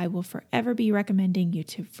 thank you. I will forever be recommending you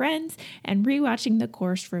to friends and rewatching the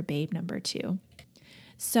course for babe number 2.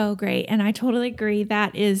 So great. And I totally agree.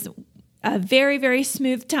 That is a very, very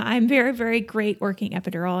smooth time, very, very great working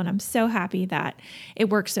epidural. And I'm so happy that it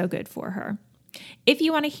worked so good for her. If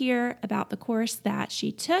you want to hear about the course that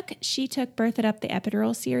she took Birth It Up, the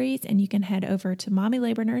epidural series, and you can head over to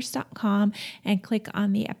mommylabornurse.com and click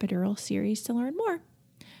on the epidural series to learn more.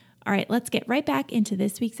 All right, let's get right back into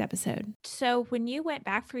this week's episode. So when you went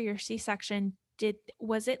back for your C-section,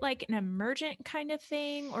 was it like an emergent kind of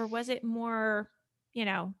thing, or was it more,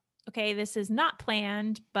 okay, this is not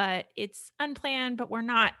planned, but it's unplanned, but we're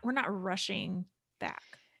not rushing back?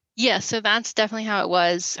 Yeah, so that's definitely how it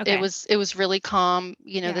was. Okay. It was really calm.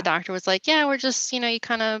 The Yeah. doctor was like, "Yeah, we're just, you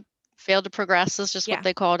kind of failed to progress," is just Yeah. what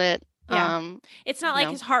they called it. Yeah. It's not like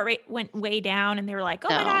know, his heart rate went way down and they were like, "Oh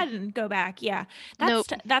my no. God," and go back. Yeah. Nope.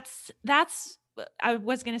 That's I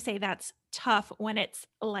was going to say that's tough when it's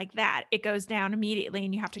like that. It goes down immediately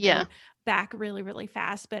and you have to Yeah. go back really, really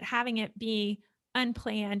fast. But having it be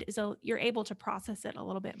unplanned you're able to process it a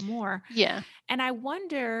little bit more. Yeah. And I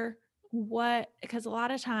wonder because a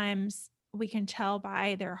lot of times we can tell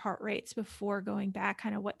by their heart rates before going back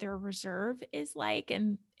kind of what their reserve is like.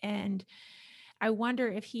 And I wonder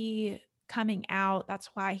if he coming out, that's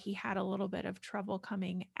why he had a little bit of trouble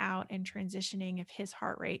coming out and transitioning, if his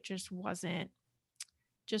heart rate just wasn't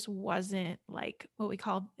like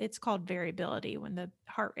it's called variability, when the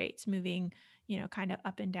heart rate's moving, kind of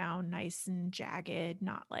up and down, nice and jagged,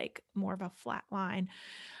 not like more of a flat line.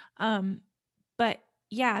 But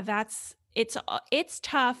yeah, it's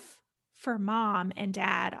tough for mom and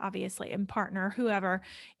dad, obviously, and partner, whoever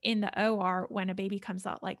in the OR when a baby comes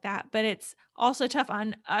out like that. But it's also tough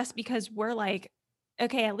on us because we're like,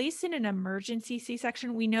 okay, at least in an emergency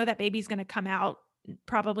C-section, we know that baby's going to come out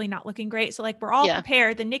probably not looking great. So like we're all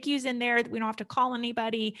prepared. The NICU's in there. We don't have to call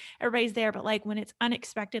anybody. Everybody's there. But like when it's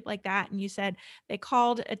unexpected like that, and you said they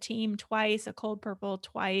called a team twice, a Cold Purple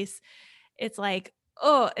twice, it's like,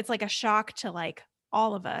 oh, it's like a shock to like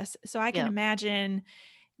all of us. So I can imagine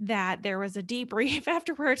that there was a debrief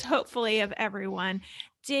afterwards, hopefully, of everyone.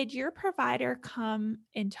 Did your provider come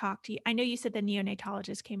and talk to you? I know you said the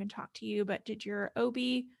neonatologist came and talked to you, but did your OB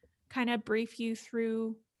kind of brief you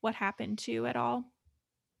through what happened too at all?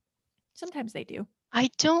 Sometimes they do. I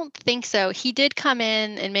don't think so. He did come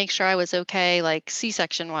in and make sure I was okay, like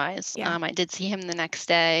C-section wise. Yeah. I did see him the next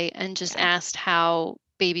day and just asked how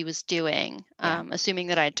baby was doing, assuming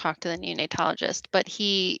that I had talked to the neonatologist. But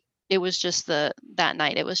it was just that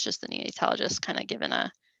night, it was just the neonatologist kind of giving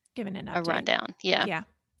an update. Rundown. Yeah.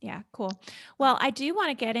 Yeah, cool. Well, I do want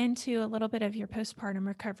to get into a little bit of your postpartum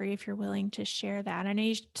recovery if you're willing to share that. I know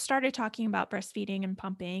you started talking about breastfeeding and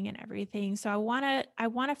pumping and everything. So I want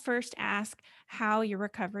to first ask how your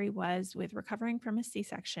recovery was with recovering from a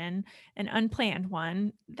C-section, an unplanned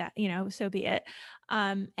one, that, so be it.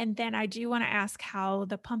 And then I do want to ask how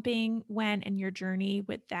the pumping went and your journey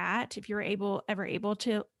with that, if you were ever able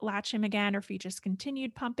to latch him again, or if you just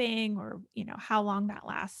continued pumping, or, how long that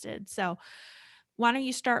lasted. So why don't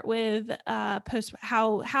you start with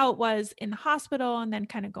how it was in the hospital, and then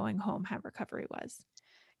kind of going home, how recovery was?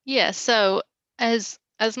 Yeah. So as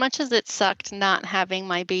much as it sucked not having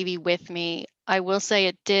my baby with me, I will say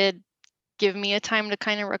it did give me a time to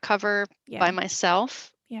kind of recover by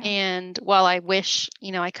myself. Yeah. And while I wish,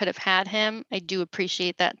 I could have had him, I do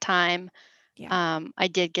appreciate that time. Yeah. I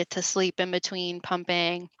did get to sleep in between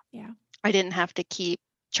pumping. Yeah. I didn't have to keep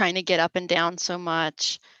trying to get up and down so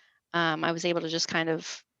much. I was able to just kind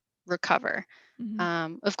of recover.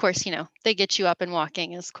 Mm-hmm. Of course, they get you up and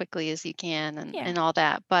walking as quickly as you can and all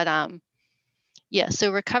that. But yeah,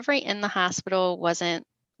 so recovery in the hospital wasn't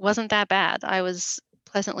that bad. I was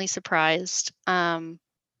pleasantly surprised.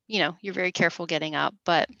 You're very careful getting up,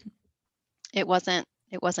 but it wasn't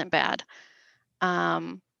bad.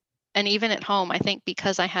 And even at home, I think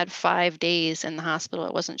because I had 5 days in the hospital,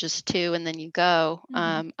 it wasn't just 2 and then you go.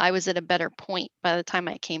 Mm-hmm. I was at a better point by the time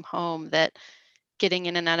I came home, that getting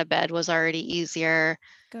in and out of bed was already easier.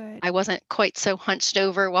 Good. I wasn't quite so hunched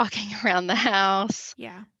over walking around the house.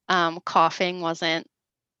 Yeah. Coughing wasn't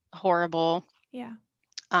horrible. Yeah.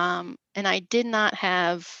 And I did not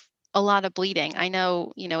have a lot of bleeding. I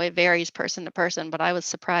know, it varies person to person, but I was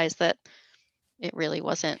surprised that it really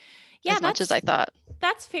wasn't as much as I thought.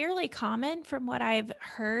 That's fairly common from what I've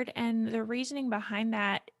heard. And the reasoning behind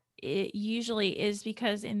that, it usually is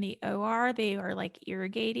because in the OR, they are like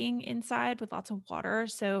irrigating inside with lots of water.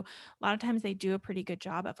 So a lot of times they do a pretty good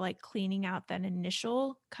job of like cleaning out that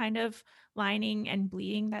initial kind of lining and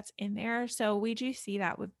bleeding that's in there. So we do see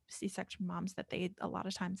that with C-section moms, that they a lot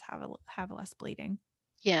of times have less bleeding.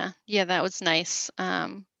 Yeah. Yeah, that was nice.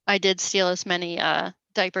 I did steal as many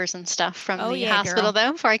diapers and stuff from the hospital,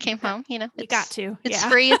 though, before I came home. You got to. It's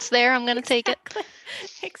free. It's there. I'm going to take it.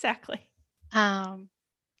 Exactly.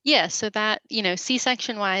 Yeah. So that,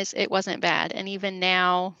 C-section wise, it wasn't bad. And even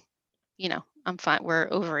now, I'm fine. We're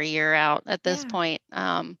over a year out at this Yeah. point.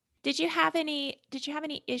 Did you have any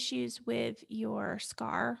issues with your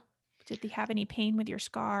scar? Did they have any pain with your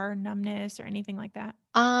scar, numbness, or anything like that?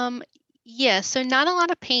 um, yeah, so not a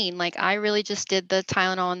lot of pain. Like I really just did the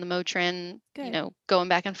Tylenol and the Motrin, Good. going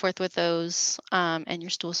back and forth with those, and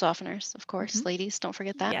your stool softeners, of course, Mhm. ladies, don't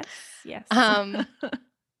forget that. Yes, yes. Um,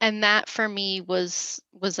 and that for me was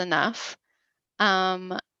enough.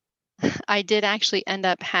 Um, I did actually end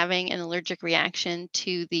up having an allergic reaction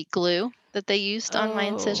to the glue that they used on my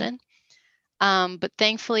Oh, incision. But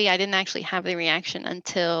thankfully, I didn't actually have the reaction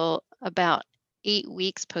until about 8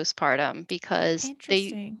 weeks postpartum because they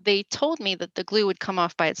interesting. they told me that the glue would come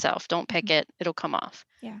off by itself. Don't pick Mhm. it; it'll come off.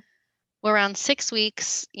 Yeah, Well, around 6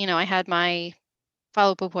 weeks, I had my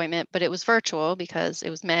follow-up appointment, but it was virtual because it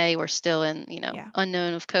was May. We're still in, yeah,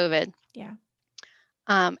 unknown of COVID. yeah.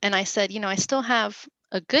 And I said, I still have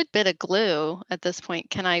a good bit of glue at this point.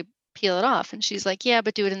 Can I peel it off? And she's like, yeah,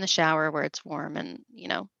 but do it in the shower where it's warm. And,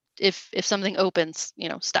 if something opens,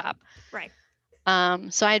 stop. Right.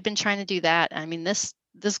 So I had been trying to do that. I mean, this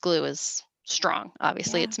glue is strong.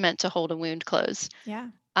 Obviously, Yeah, it's meant to hold a wound closed. yeah.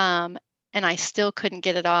 Um, and I still couldn't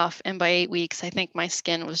get it off. And by 8 weeks, I think my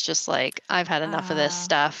skin was just like, I've had enough of this Uh,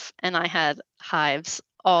 stuff. And I had hives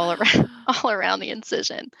all around all around the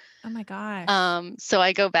incision. oh my gosh. So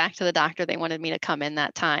I go back to the doctor. They wanted me to come in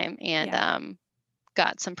that time and Yeah,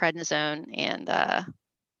 got some prednisone, and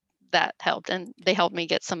that helped. And they helped me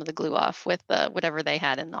get some of the glue off with whatever they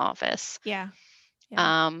had in the office. yeah,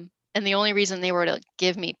 yeah. And the only reason they were to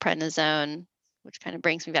give me prednisone, which kind of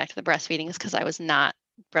brings me back to the breastfeeding, is because I was not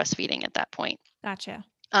breastfeeding at that point. Gotcha.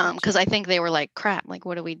 Because Gotcha. I think they were like, crap, like,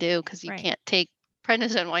 what do we do? Because you Right, can't take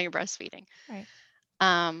prednisone while you're breastfeeding. right.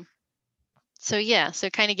 Um, so yeah, so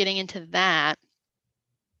kind of getting into that.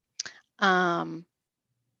 Um,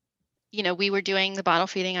 we were doing the bottle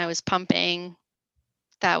feeding. I was pumping.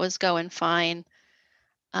 That was going fine.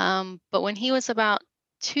 But when he was about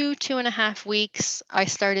 2.5 weeks, I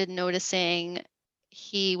started noticing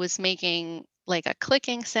he was making like a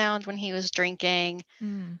clicking sound when he was drinking.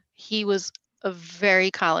 Mm. He was a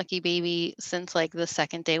very colicky baby since like the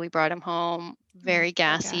second day we brought him home, Oh, very poor guy.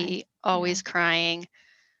 gassy, Yeah. always crying.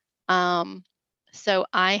 Um, so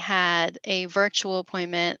I had a virtual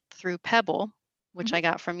appointment through Pebble, which Mhm. I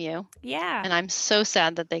got from you. Yeah. And I'm so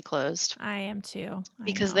sad that they closed I am too. I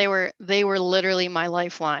because know. they were literally my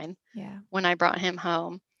lifeline Yeah. when I brought him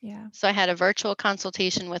home. Yeah. So I had a virtual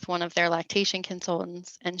consultation with one of their lactation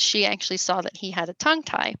consultants, and she actually saw that he had a tongue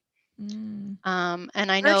tie. Mm.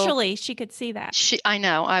 And I know Virtually, she could see that. I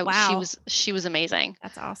know I Wow. she was amazing.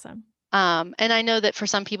 That's awesome. And I know that for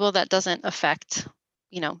some people that doesn't affect,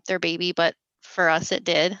 their baby, but for us it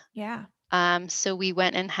did. Yeah. So we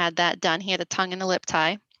went and had that done. He had a tongue and a lip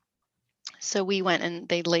tie. So we went and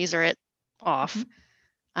they laser it Mhm.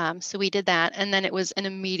 off. So we did that. And then it was an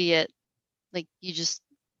immediate, like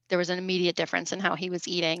there was an immediate difference in how he was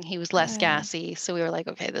eating. He was less Good. gassy. So we were like,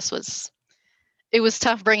 okay, it was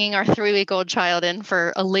tough bringing our 3-week-old child in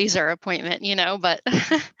for a laser appointment, but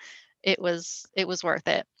it was worth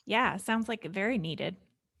it. Yeah. Sounds like very needed.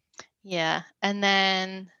 Yeah. And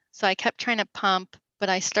then, so I kept trying to pump, but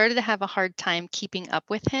I started to have a hard time keeping up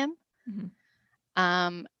with him. Mhm.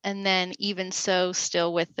 And then even so,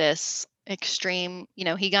 still with this extreme,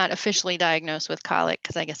 he got officially diagnosed with colic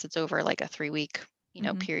because I guess it's over like a 3-week,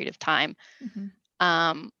 Mhm. period of time. Mhm.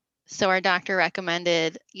 Um, so our doctor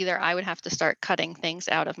recommended either I would have to start cutting things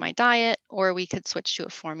out of my diet or we could switch to a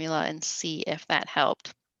formula and see if that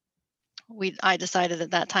helped. I decided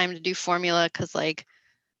at that time to do formula because like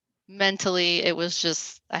mentally it was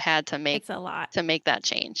just I had to make It's a lot. that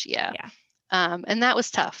change. Yeah. Yeah. And that was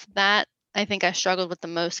tough. That I think I struggled with the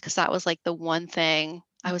most because that was like the one thing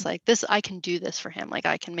I was Mhm. like, this I can do this for him. Like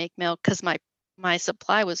I can make milk because my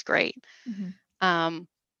supply was great. Mhm. Um,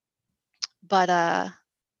 but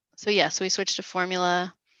so yeah, so we switched to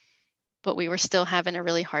formula, but we were still having a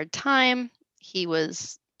really hard time. He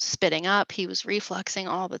was spitting up, he was refluxing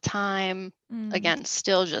all the time. Mm. Again,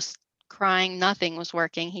 still just crying. Nothing was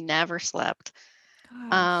working. He never slept.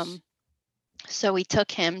 Gosh. Um, So we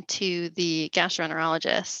took him to the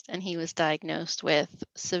gastroenterologist and he was diagnosed with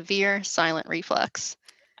severe silent reflux.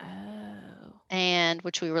 Oh. And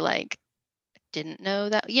which we were like, didn't know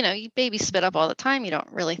that, you babies spit up all the time. You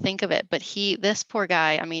don't really think of it. But this poor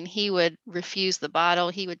guy, I mean, he would refuse the bottle.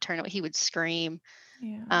 He would turn it, he would scream.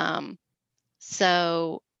 Yeah. Um,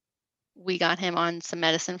 so we got him on some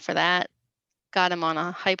medicine for that, got him on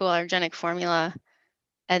a hypoallergenic formula.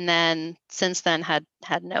 And then since then had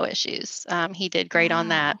no issues. He did great on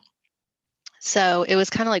that. Wow. So it was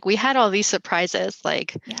kind of like we had all these surprises.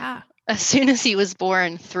 Like Yeah. as soon as he was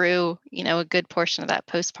born through, a good portion of that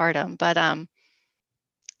postpartum. But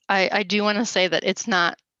I do want to say that it's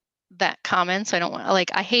not that common. So I don't want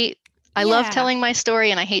like I love Yeah. telling my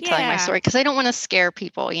story and I hate telling my Yeah. story because I don't want to scare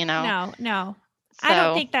people. No. So I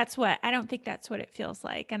don't think that's what it feels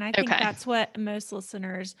like. And I think okay. that's what most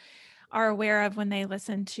listeners are aware of when they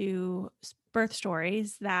listen to birth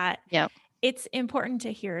stories, that Yep. it's important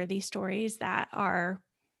to hear these stories that are,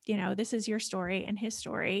 this is your story and his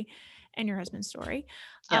story and your husband's story.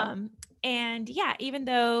 Yep. And yeah, even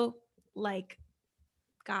though, like,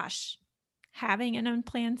 gosh, having an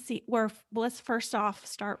unplanned let's first off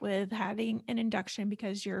start with having an induction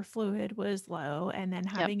because your fluid was low, and then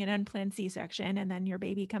Yep. having an unplanned C-section, and then your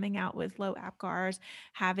baby coming out with low APGARs,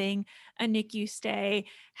 having a NICU stay,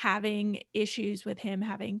 having issues with him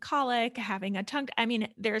having colic, having a tongue. I mean,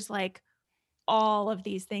 there's like all of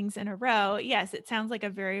these things in a row. Yes, it sounds like a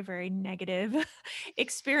very, very negative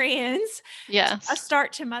experience, a Yes.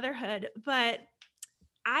 start to motherhood. But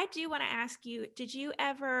I do want to ask you,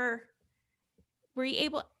 were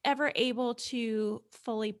you ever able to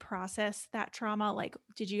fully process that trauma? Like,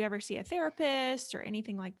 did you ever see a therapist or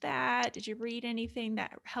anything like that? Did you read anything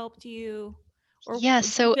that helped you? Or Yeah. do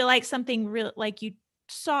you So feel like something real, like you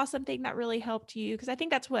saw something that really helped you? Because I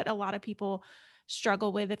think that's what a lot of people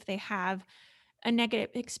struggle with if they have a negative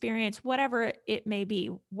experience, whatever it may be,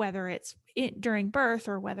 whether it's during birth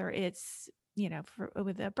or whether it's,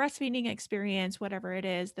 with a breastfeeding experience, whatever it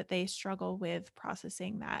is that they struggle with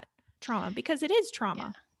processing that trauma, because it is yeah.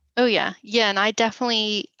 trauma. Oh yeah. Yeah. And I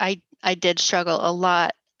definitely I did struggle a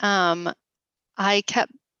lot. I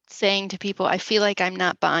kept saying to people, I feel like I'm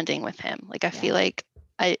not bonding with him. Like I Yeah. feel like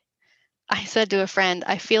I I said to a friend,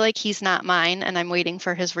 I feel like he's not mine and I'm waiting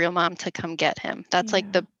for his real mom to come get him. That's like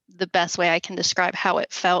Yeah. the best way I can describe how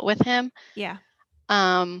it felt with him. Yeah.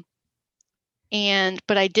 Um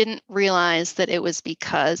but I didn't realize that it was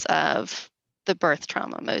because of the birth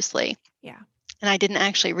trauma mostly. Yeah. And I didn't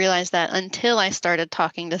actually realize that until I started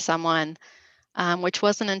talking to someone, which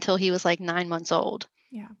wasn't until he was like 9 months old.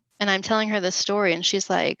 Yeah. And I'm telling her this story, and she's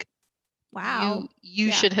like, Wow. you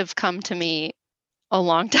Yeah. should have come to me a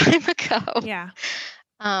long time ago." Yeah.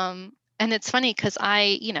 And it's funny because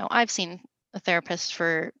I've seen a therapist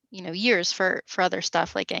for, years for other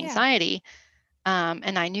stuff like Yeah. anxiety.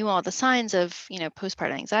 And I knew all the signs of,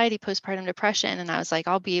 postpartum anxiety, postpartum depression. And I was like,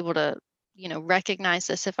 I'll be able to, recognize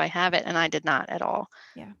this if I have it. And I did not at all.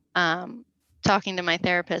 Yeah. Um, Talking to my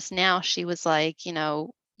therapist now, she was like,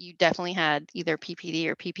 you definitely had either PPD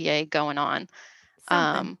or PPA going on.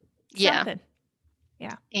 Something. Yeah. Something.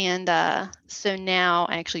 Yeah. And so now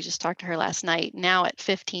I actually just talked to her last night. Now at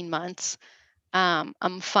 15 months,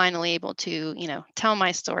 I'm finally able to, tell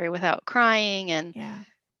my story without crying. And,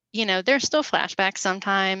 Yeah. there's still flashbacks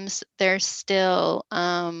sometimes. There's still,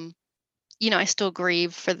 I still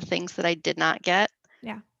grieve for the things that I did not get,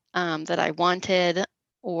 Yeah. that I wanted,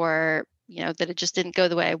 or, that it just didn't go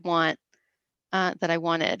the way that I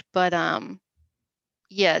wanted. But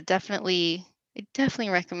yeah, definitely. I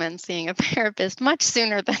definitely recommend seeing a therapist much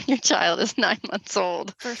sooner than your child is 9 months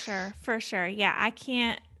old. For sure. For sure. Yeah. I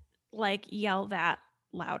can't like yell that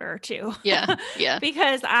louder too, Yeah, yeah,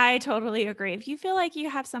 because I totally agree. If you feel like you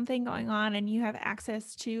have something going on and you have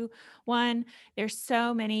access to one, there's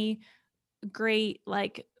so many great,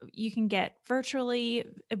 like, you can get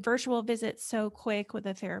virtual visits so quick with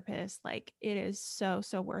a therapist. Like, it is so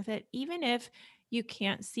worth it, even if you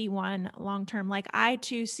can't see one long term. Like, I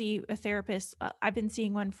too see a therapist. I've been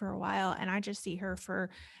seeing one for a while, and I just see her for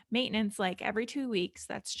maintenance, like every 2 weeks.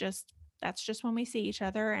 That's just when we see each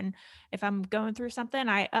other. And if I'm going through something,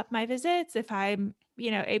 I up my visits. If I'm,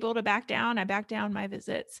 able to back down, I back down my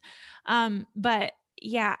visits. But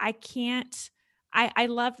yeah, I can't. I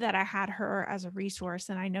love that I had her as a resource,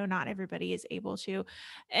 and I know not everybody is able to.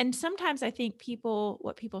 And sometimes I think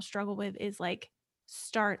what people struggle with is like,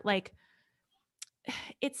 start like,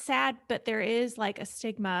 it's sad, but there is like a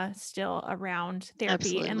stigma still around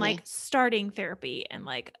therapy and like absolutely. starting therapy, and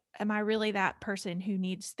like, am I really that person who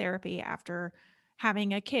needs therapy after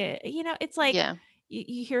having a kid? It's like, Yeah,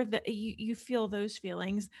 you hear that, you feel those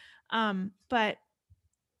feelings. But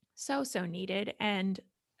so needed. And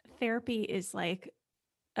therapy is like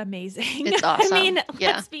amazing. it's I mean, awesome.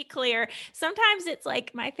 Yeah, let's be clear. Sometimes it's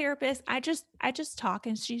like my therapist, I just talk,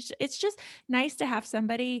 and it's just nice to have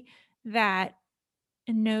somebody that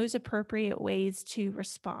knows appropriate ways to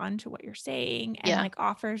respond to what you're saying, and yeah, like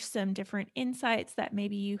offers some different insights that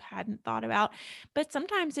maybe you hadn't thought about. But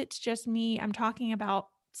sometimes it's just me, I'm talking about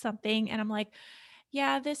something and I'm like,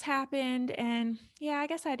 yeah, this happened. And yeah, I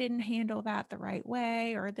guess I didn't handle that the right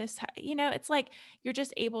way, or this, it's like you're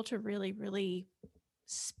just able to really, really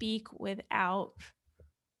speak without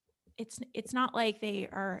it's not like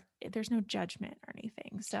there's no judgment or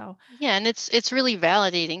anything. So, Yeah, and it's really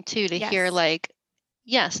validating too to hear yes. like,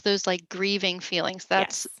 yes, those like grieving feelings.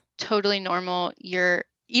 That's Yes. totally normal. You're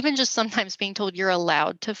even just sometimes being told you're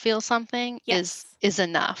allowed to feel something Yes. is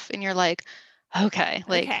enough. And you're like, okay,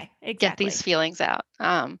 like Okay, get these exactly. feelings out.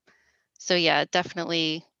 So yeah,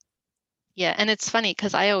 definitely. Yeah. And it's funny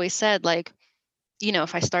because I always said like,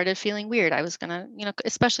 if I started feeling weird, I was gonna,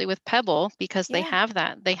 especially with Pebble, because Yeah,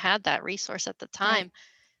 they had that resource at the right. time.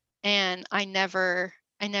 And I never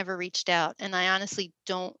reached out, and I honestly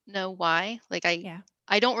don't know why. Like Yeah.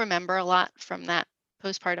 I don't remember a lot from that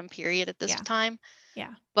postpartum period at this Yeah. time,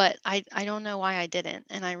 Yeah. but I don't know why I didn't.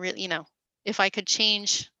 And I really, if I could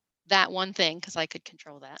change that one thing, because I could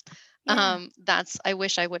control that, Yeah. that's I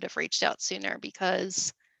wish I would have reached out sooner,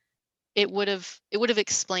 because it would have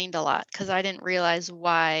explained a lot, because I didn't realize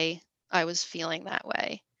why I was feeling that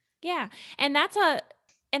way. Yeah, and that's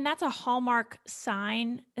a hallmark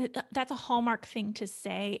sign. That's a hallmark thing to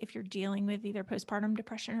say if you're dealing with either postpartum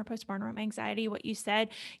depression or postpartum anxiety. What you said,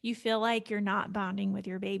 you feel like you're not bonding with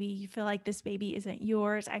your baby. You feel like this baby isn't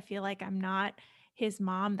yours. I feel like I'm not his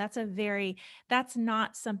mom. That's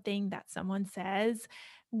not something that someone says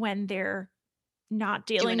when they're not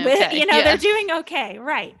Doing dealing with, okay. they're Yeah. doing okay.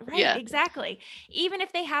 Right, right, Yeah. exactly. Even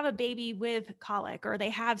if they have a baby with colic or they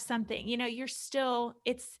have something, you're still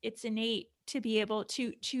it's innate to be able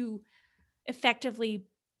to effectively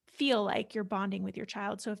feel like you're bonding with your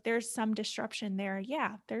child. So if there's some disruption there,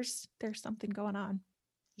 yeah, there's something going on.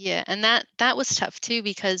 Yeah, and that was tough too,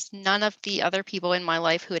 because none of the other people in my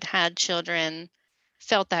life who had had children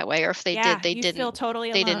felt that way, or if they did, Yeah, you feel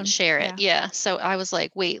totally they didn't alone. share it. Yeah. Yeah. So I was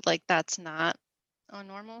like, wait, like that's not a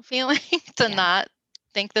normal feeling to Yeah. not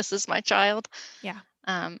think this is my child. Yeah.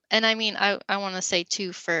 And I mean, I want to say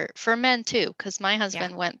too, for men too, because my Yeah.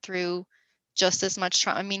 husband went through just as much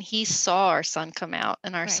trauma. I mean, he saw our son come out,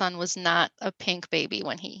 and our Right. son was not a pink baby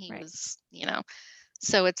when he Right. was,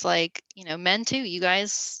 so it's like, men too, you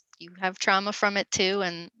have trauma from it too.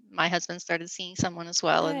 And my husband started seeing someone as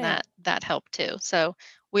well, and Good. that helped too. So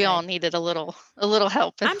we all Good. needed a little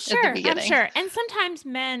help I'm at the sure, I'm beginning. sure. And sometimes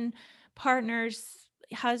men, partners,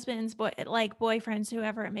 husbands, like boyfriends,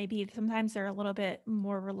 whoever it may be, sometimes they're a little bit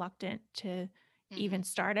more reluctant to Hmm. even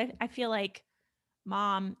start. I feel like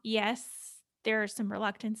mom, yes, there's some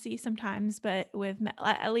reluctancy sometimes, but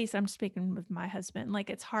at least I'm speaking with my husband. Like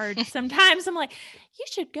it's hard sometimes. I'm like, you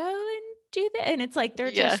should go and do that, and it's like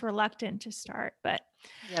they're Yeah. just reluctant to start. But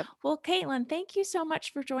Yep. well, Caitlin, thank you so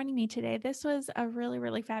much for joining me today. This was a really,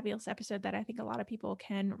 really fabulous episode that I think a lot of people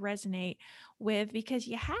can resonate with because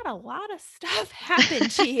you had a lot of stuff happen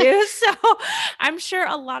to you. So I'm sure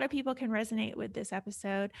a lot of people can resonate with this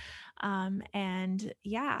episode. And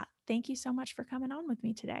yeah, thank you so much for coming on with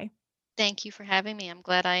me today. Thank you for having me. I'm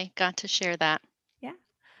glad I got to share that. Yeah.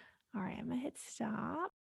 All right. I'm going to hit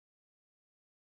stop.